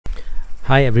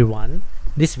Hi everyone,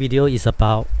 this video is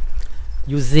about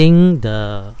using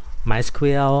the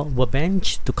MySQL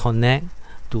Workbench to connect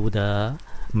to the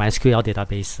MySQL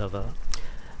database server.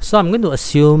 So I'm going to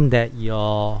assume that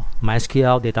your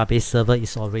MySQL database server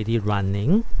is already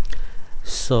running.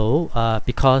 So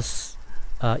because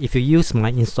if you use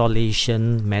my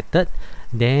installation method,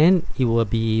 then it will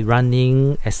be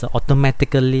running as an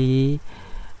automatically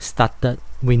started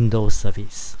Windows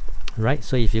service. Right,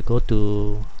 so if you go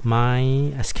to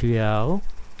MySQL,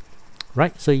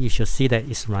 right, so you should see that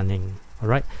it's running. All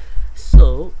right,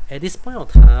 so at this point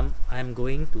of time, I'm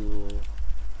going to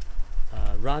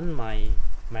run my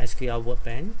MySQL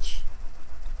Workbench.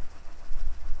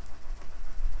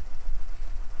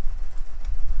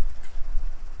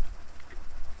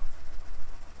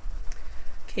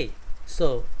 Okay,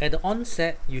 so at the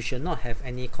onset, you should not have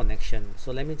any connection.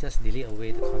 So let me just delete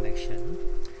away the connection,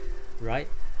 right?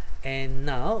 And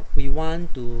now we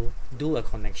want to do a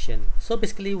connection. So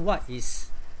basically what is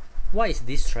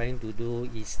this trying to do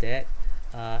is that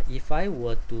if I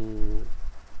were to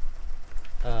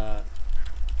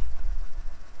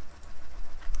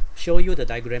show you the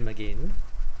diagram again,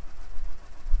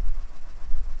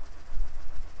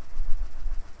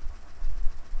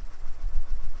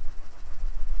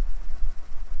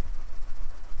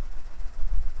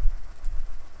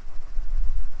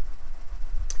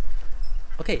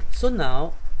 okay, so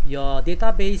now your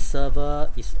database server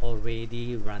is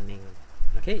already running,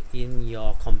 okay, in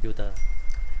your computer.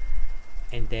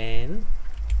 And then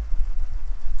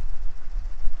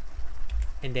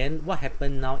what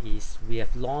happened now is we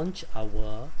have launched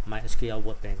our MySQL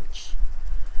Workbench.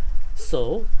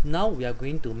 So now we are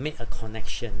going to make a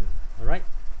connection. All right,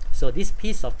 so this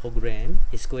piece of program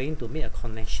is going to make a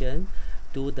connection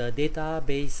to the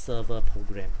database server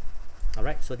program. All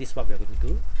right, so this is what we are going to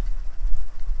do.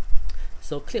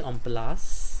 So click on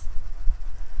plus.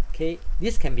 Okay,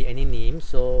 this can be any name,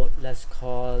 so let's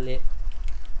call it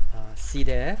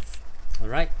cdef. All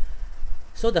right,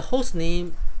 so the host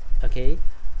name, okay,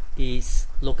 is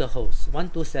localhost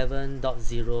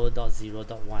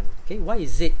 127.0.0.1. okay, why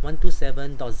is it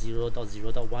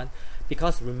 127.0.0.1?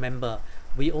 because remember,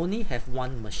 we only have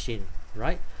one machine,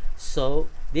 right? So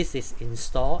this is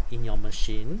installed in your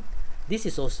machine, this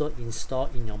is also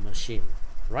installed in your machine,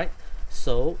 right?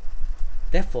 So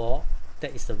therefore,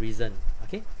 that is the reason,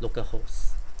 okay,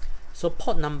 localhost. So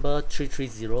port number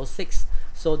 3306,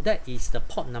 so that is the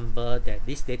port number that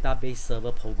this database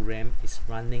server program is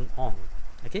running on.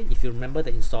 Okay, if you remember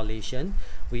the installation,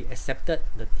 we accepted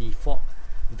the default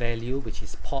value, which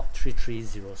is port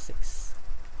 3306.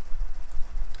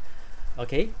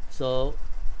 Okay, so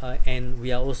and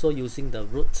we are also using the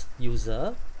root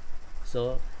user.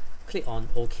 So click on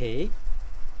OK.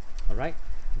 All right.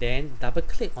 Then double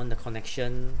click on the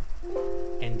connection,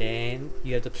 and then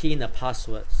you have to key in a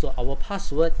password. So our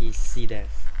password is cdef.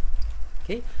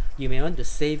 Okay, you may want to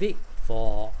save it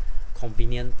for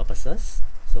convenient purposes.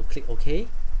 So click OK,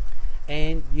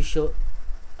 and you should,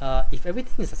 if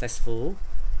everything is successful,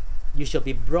 you should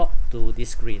be brought to this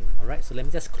screen. All right, so let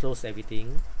me just close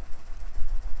everything.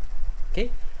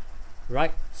 Okay.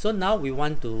 Right, so now we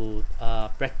want to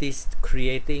practice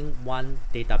creating one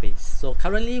database. So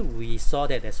currently we saw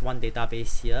that there's one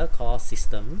database here called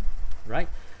system, right?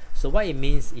 So what it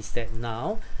means is that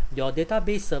now your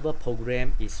database server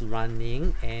program is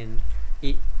running and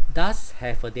it does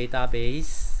have a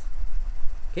database,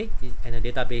 okay, and the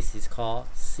database is called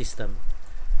system.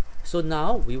 So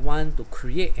now we want to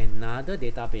create another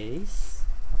database,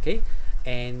 okay,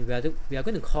 and we are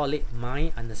going to call it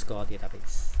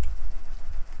my_database.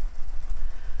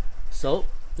 So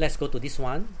let's go to this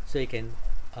one. So you can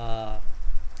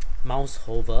mouse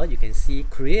hover, you can see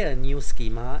create a new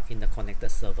schema in the connected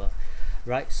server,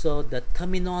 right? So the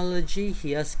terminology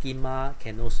here, schema,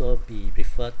 can also be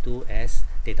referred to as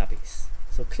database.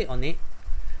 So click on it,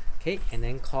 okay, and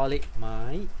then call it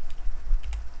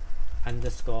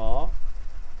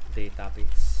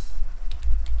my_database.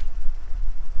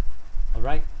 All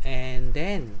right, and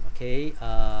then okay,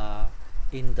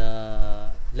 in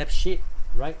the lab sheet,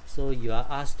 right, so you are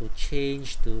asked to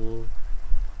change to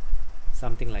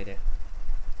something like that.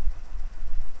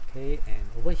 Okay, and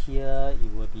over here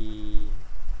it will be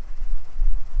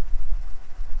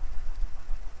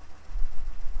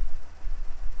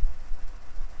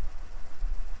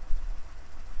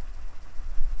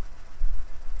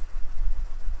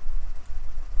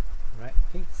right,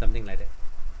 okay, something like that.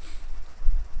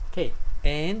 Okay,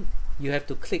 and you have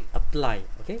to click apply.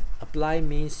 Okay, apply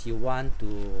means you want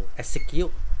to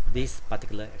execute this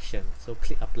particular action, so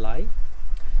click apply.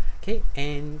 Okay,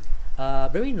 and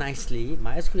very nicely,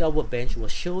 MySQL Workbench will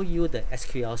show you the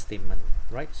SQL statement,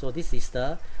 right? So this is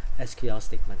the SQL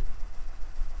statement,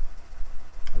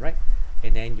 all right?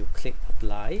 And then you click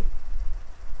apply.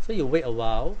 So you wait a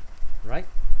while, right?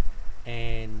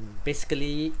 And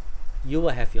basically, you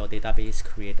will have your database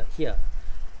created here.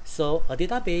 So a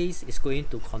database is going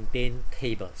to contain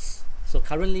tables. So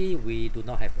currently, we do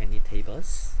not have any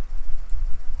tables.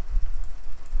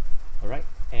 All right,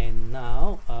 and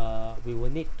now we will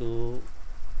need to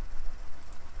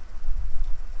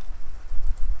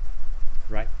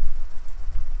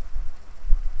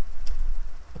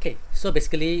okay, so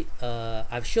basically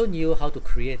I've shown you how to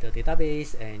create a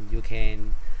database, and you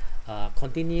can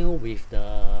continue with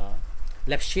the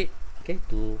lab sheet, okay,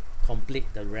 to complete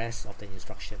the rest of the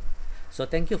instruction. So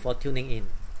thank you for tuning in.